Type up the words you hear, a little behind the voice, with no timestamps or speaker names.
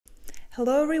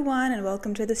Hello everyone and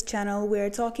welcome to this channel. We are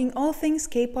talking all things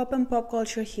K-pop and pop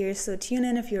culture here, so tune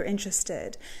in if you're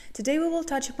interested. Today we will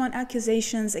touch upon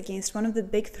accusations against one of the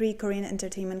big three Korean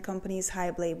entertainment companies'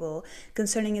 HYBE label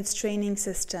concerning its training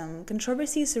system,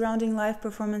 controversy surrounding live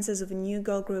performances of a new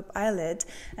girl group ILET,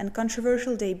 and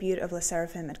controversial debut of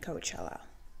LESSERAFIM at Coachella.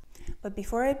 But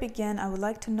before I begin, I would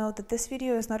like to note that this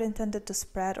video is not intended to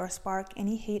spread or spark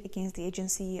any hate against the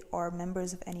agency or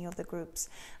members of any of the groups.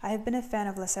 I have been a fan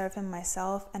of LESSERAFIM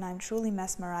myself, and I'm truly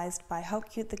mesmerized by how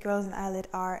cute the girls in ILET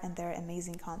are and their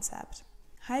amazing concept.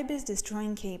 HYBE is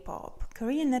destroying K-pop.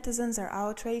 Korean netizens are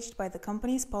outraged by the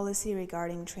company's policy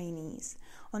regarding trainees.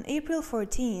 On April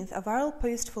 14th, a viral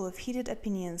post full of heated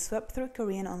opinions swept through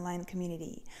Korean online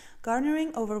community.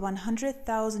 Garnering over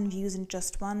 100,000 views in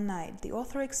just one night, the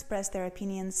author expressed their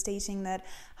opinions stating that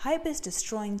HYBE is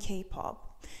destroying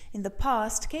K-pop. In the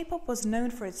past, K-pop was known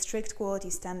for its strict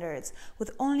quality standards, with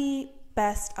only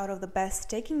best out of the best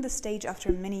taking the stage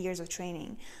after many years of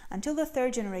training. Until the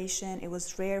third generation, it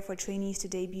was rare for trainees to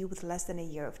debut with less than a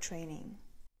year of training.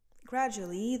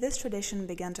 Gradually, this tradition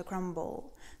began to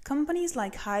crumble. Companies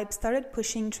like HYBE started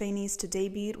pushing trainees to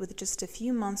debut with just a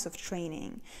few months of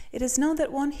training. It is known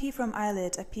that Wonhee from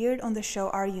ILET appeared on the show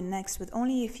Are You Next with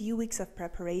only a few weeks of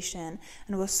preparation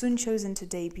and was soon chosen to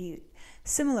debut.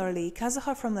 Similarly,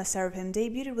 Kazuha from LESSERAFIM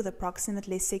debuted with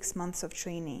approximately 6 months of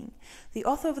training. The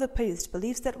author of the post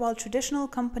believes that while traditional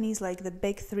companies like the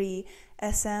Big Three,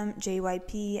 SM,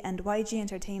 JYP, and YG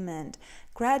Entertainment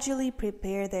gradually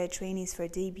prepare their trainees for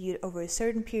debut over a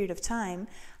certain period of time,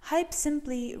 HYBE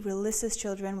simply releases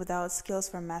children without skills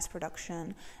for mass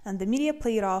production, and the media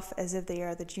play it off as if they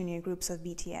are the junior groups of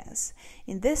BTS.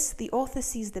 In this, the author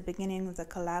sees the beginning of the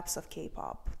collapse of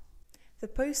K-pop. The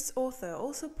post's author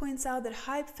also points out that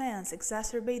HYBE fans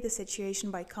exacerbate the situation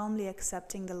by calmly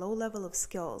accepting the low level of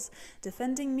skills,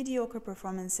 defending mediocre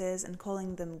performances, and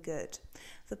calling them good.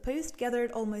 The post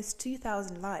gathered almost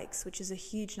 2,000 likes, which is a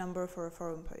huge number for a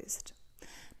forum post.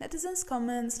 Netizens'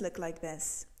 comments look like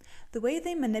this. The way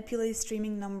they manipulate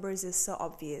streaming numbers is so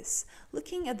obvious.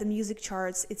 Looking at the music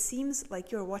charts, it seems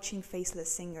like you're watching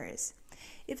faceless singers.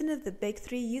 Even if the Big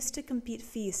Three used to compete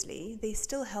fiercely, they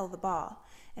still held the bar.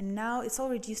 And now it's all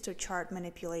reduced to chart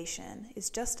manipulation. It's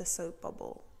just a soap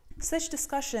bubble. Such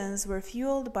discussions were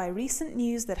fueled by recent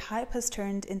news that HYBE has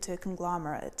turned into a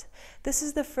conglomerate. This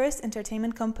is the first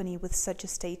entertainment company with such a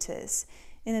status.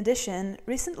 In addition,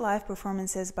 recent live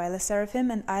performances by LESSERAFIM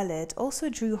and ILET also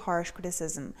drew harsh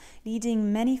criticism,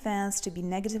 leading many fans to be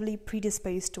negatively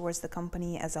predisposed towards the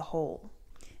company as a whole.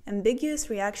 Ambiguous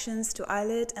reactions to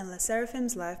ILET and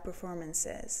LESSERAFIM's live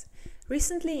performances.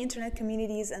 Recently, internet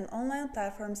communities and online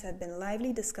platforms have been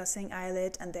lively discussing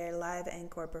ILET and their live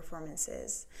encore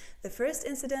performances. The first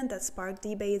incident that sparked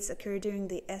debates occurred during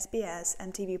the SBS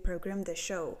MTV program The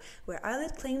Show, where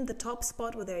ILET claimed the top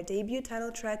spot with their debut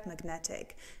title track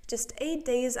Magnetic. Just 8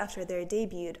 days after their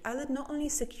debut, ILET not only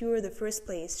secured the first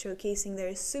place, showcasing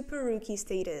their super rookie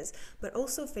status, but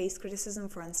also faced criticism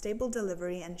for unstable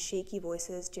delivery and shaky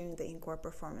voices during the encore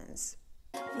performance.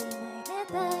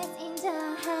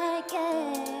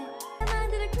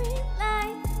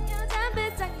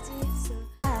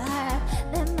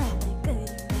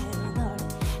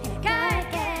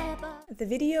 The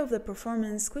video of the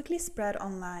performance quickly spread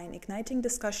online, igniting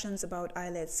discussions about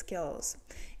ILET's skills.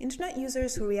 Internet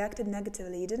users who reacted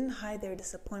negatively didn't hide their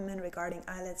disappointment regarding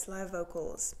ILET's live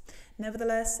vocals.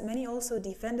 Nevertheless, many also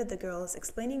defended the girls,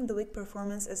 explaining the weak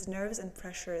performance as nerves and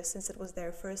pressure since it was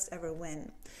their first ever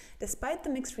win. Despite the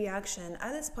mixed reaction,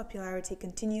 ILET's popularity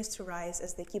continues to rise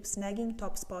as they keep snagging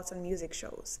top spots on music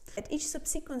shows. At each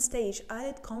subsequent stage,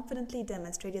 ILET confidently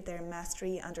demonstrated their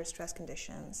mastery under stress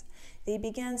conditions. They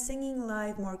began singing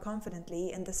live more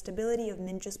confidently, and the stability of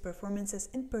Minju's performances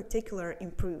in particular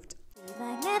improved.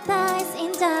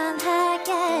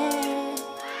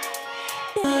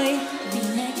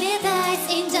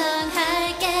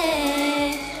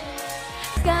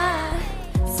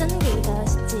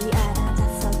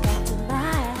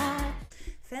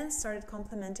 Fans started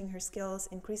complimenting her skills,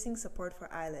 increasing support for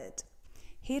ILET.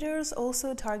 Haters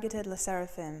also targeted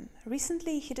LESSERAFIM.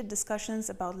 Recently, heated discussions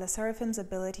about LESSERAFIM's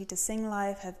ability to sing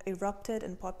live have erupted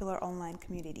in popular online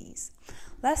communities.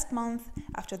 Last month,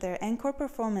 after their encore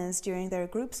performance during their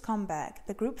group's comeback,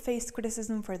 the group faced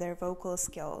criticism for their vocal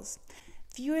skills.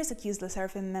 Viewers accused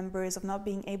LESSERAFIM members of not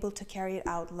being able to carry it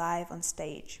out live on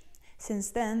stage. Since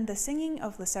then, the singing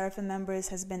of LESSERAFIM members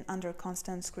has been under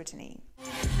constant scrutiny.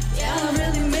 Yeah, I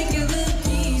really make it look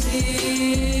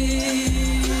easy.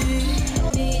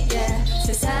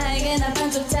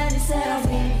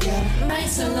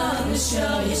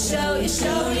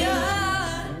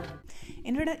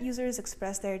 Internet users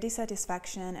expressed their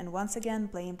dissatisfaction and once again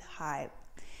blamed HYBE.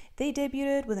 They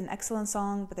debuted with an excellent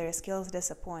song, but their skills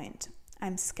disappoint.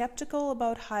 I'm skeptical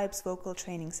about HYBE's vocal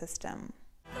training system.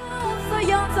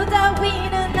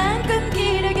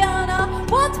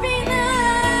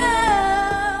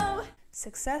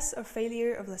 Success or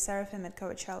failure of LESSERAFIM at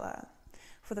Coachella.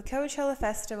 For the Coachella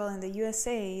Festival in the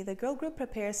USA, the girl group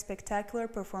prepares spectacular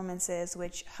performances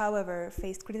which, however,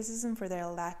 faced criticism for their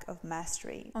lack of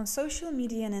mastery. On social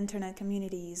media and internet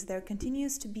communities, there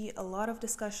continues to be a lot of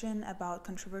discussion about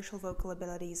controversial vocal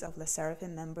abilities of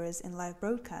LESSERAFIM members in live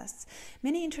broadcasts.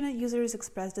 Many internet users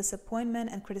expressed disappointment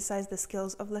and criticized the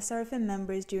skills of LESSERAFIM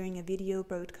members during a video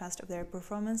broadcast of their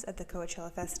performance at the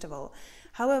Coachella Festival.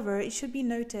 However, it should be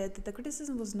noted that the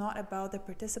criticism was not about the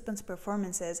participants'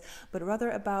 performances, but rather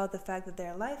about the fact that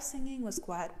their live singing was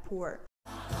quite poor.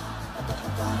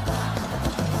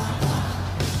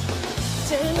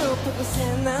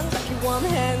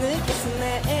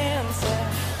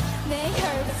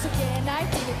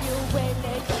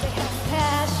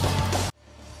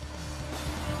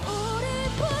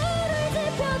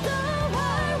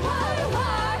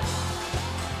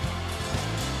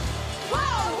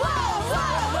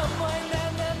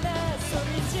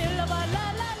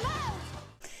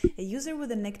 A user with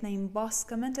the nickname Boss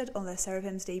commented on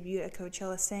LESSERAFIM's debut at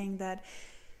Coachella saying that,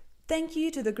 "Thank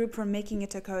you to the group for making it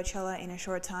to Coachella in a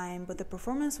short time, but the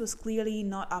performance was clearly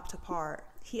not up to par."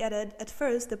 He added, "At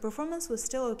first, the performance was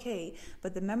still okay,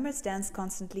 but the members danced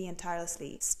constantly and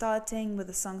tirelessly. Starting with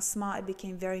the song Smart, it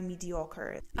became very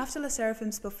mediocre." After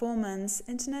LESSERAFIM's performance,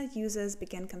 internet users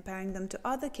began comparing them to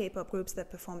other K-pop groups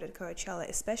that performed at Coachella,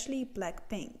 especially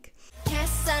Blackpink.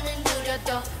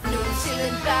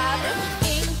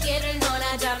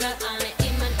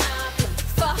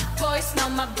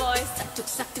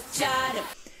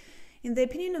 In the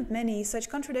opinion of many, such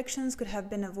contradictions could have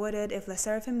been avoided if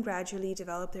LESSERAFIM gradually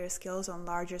developed their skills on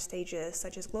larger stages,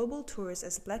 such as global tours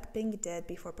as Blackpink did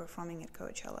before performing at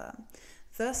Coachella.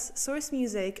 Thus, Source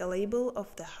Music, a label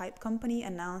of the HYBE company,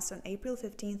 announced on April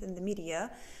 15th in the media,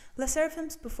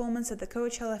 LESSERAFIM's performance at the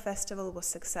Coachella Festival was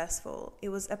successful. It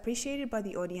was appreciated by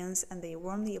the audience and they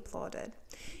warmly applauded.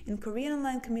 In Korean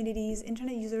online communities,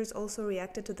 internet users also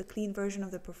reacted to the clean version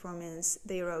of the performance.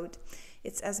 They wrote,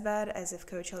 "It's as bad as if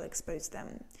Coachella exposed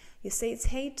them. You say it's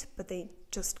hate, but they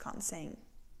just can't sing."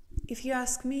 If you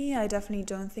ask me, I definitely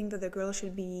don't think that the girl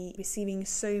should be receiving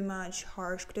so much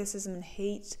harsh criticism and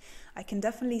hate. I can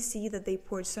definitely see that they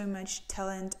poured so much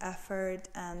talent, effort,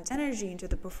 and energy into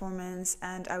the performance,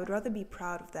 and I would rather be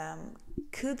proud of them.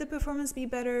 Could the performance be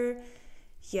better?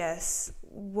 Yes.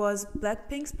 Was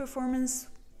Blackpink's performance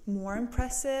more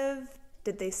impressive?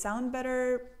 Did they sound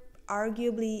better?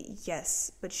 Arguably,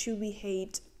 yes. But should we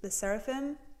hate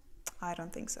LESSERAFIM? I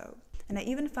don't think so. And I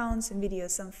even found some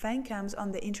videos, some fan cams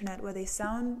on the internet where they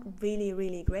sound really,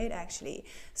 really great actually.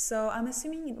 So I'm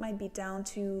assuming it might be down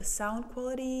to sound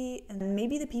quality and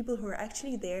maybe the people who are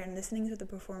actually there and listening to the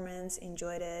performance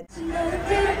enjoyed it.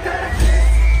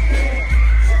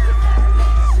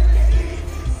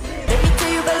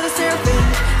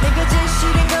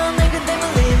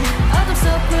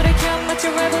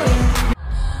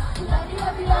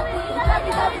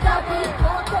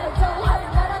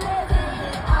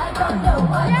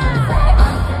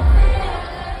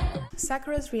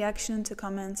 Sakura's reaction to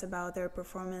comments about their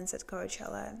performance at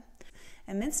Coachella.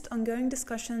 Amidst ongoing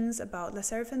discussions about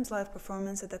LESSERAFIM's live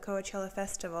performance at the Coachella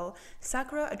Festival,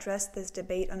 Sakura addressed this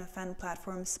debate on a fan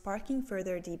platform, sparking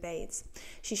further debates.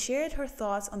 She shared her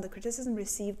thoughts on the criticism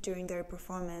received during their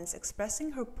performance,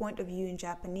 expressing her point of view in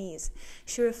Japanese.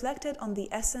 She reflected on the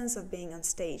essence of being on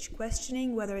stage,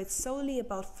 questioning whether it's solely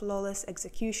about flawless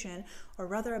execution or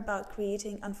rather about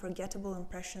creating unforgettable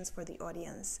impressions for the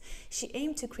audience. She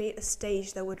aimed to create a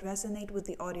stage that would resonate with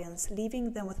the audience,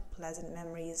 leaving them with pleasant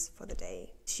memories for the day.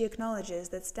 She acknowledges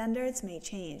that standards may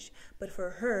change, but for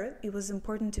her, it was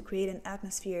important to create an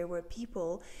atmosphere where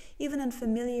people, even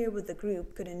unfamiliar with the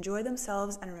group, could enjoy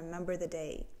themselves and remember the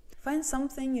day. Find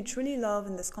something you truly love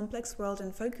in this complex world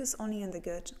and focus only on the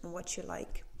good and what you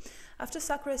like. After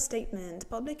Sakura's statement,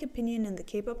 public opinion in the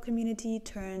K-pop community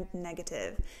turned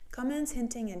negative. Comments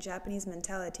hinting at Japanese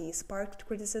mentality sparked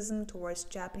criticism towards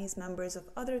Japanese members of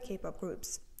other K-pop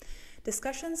groups.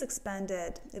 Discussions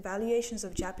expanded, evaluations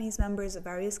of Japanese members of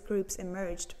various groups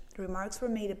emerged, remarks were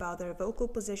made about their vocal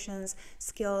positions,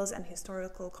 skills, and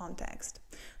historical context.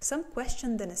 Some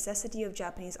questioned the necessity of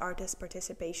Japanese artists'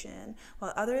 participation,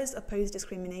 while others opposed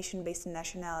discrimination based on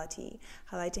nationality,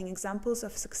 highlighting examples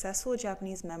of successful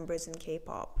Japanese members in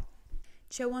K-pop.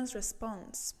 Chaewon's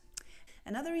response.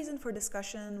 Another reason for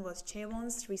discussion was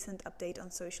Chaewon's recent update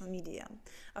on social media.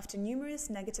 After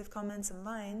numerous negative comments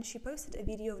online, she posted a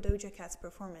video of Doja Cat's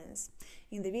performance.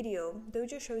 In the video,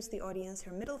 Doja shows the audience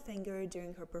her middle finger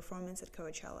during her performance at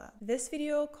Coachella. This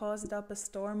video caused up a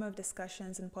storm of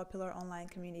discussions in popular online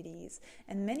communities,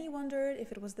 and many wondered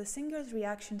if it was the singer's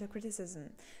reaction to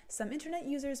criticism. Some internet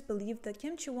users believed that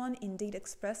Kim Chaewon indeed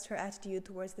expressed her attitude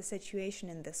towards the situation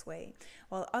in this way,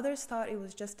 while others thought it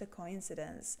was just a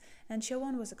coincidence, and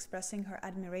Chaewon was expressing her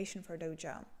admiration for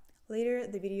Doja. Later,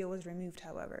 the video was removed,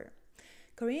 however.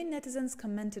 Korean netizens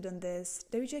commented on this,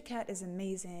 "Doja Cat is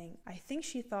amazing. I think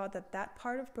she thought that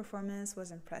part of performance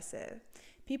was impressive.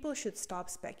 People should stop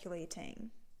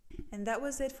speculating." And that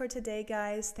was it for today,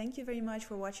 guys. Thank you very much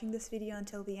for watching this video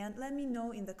until the end. Let me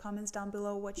know in the comments down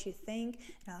below what you think,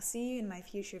 and I'll see you in my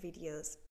future videos.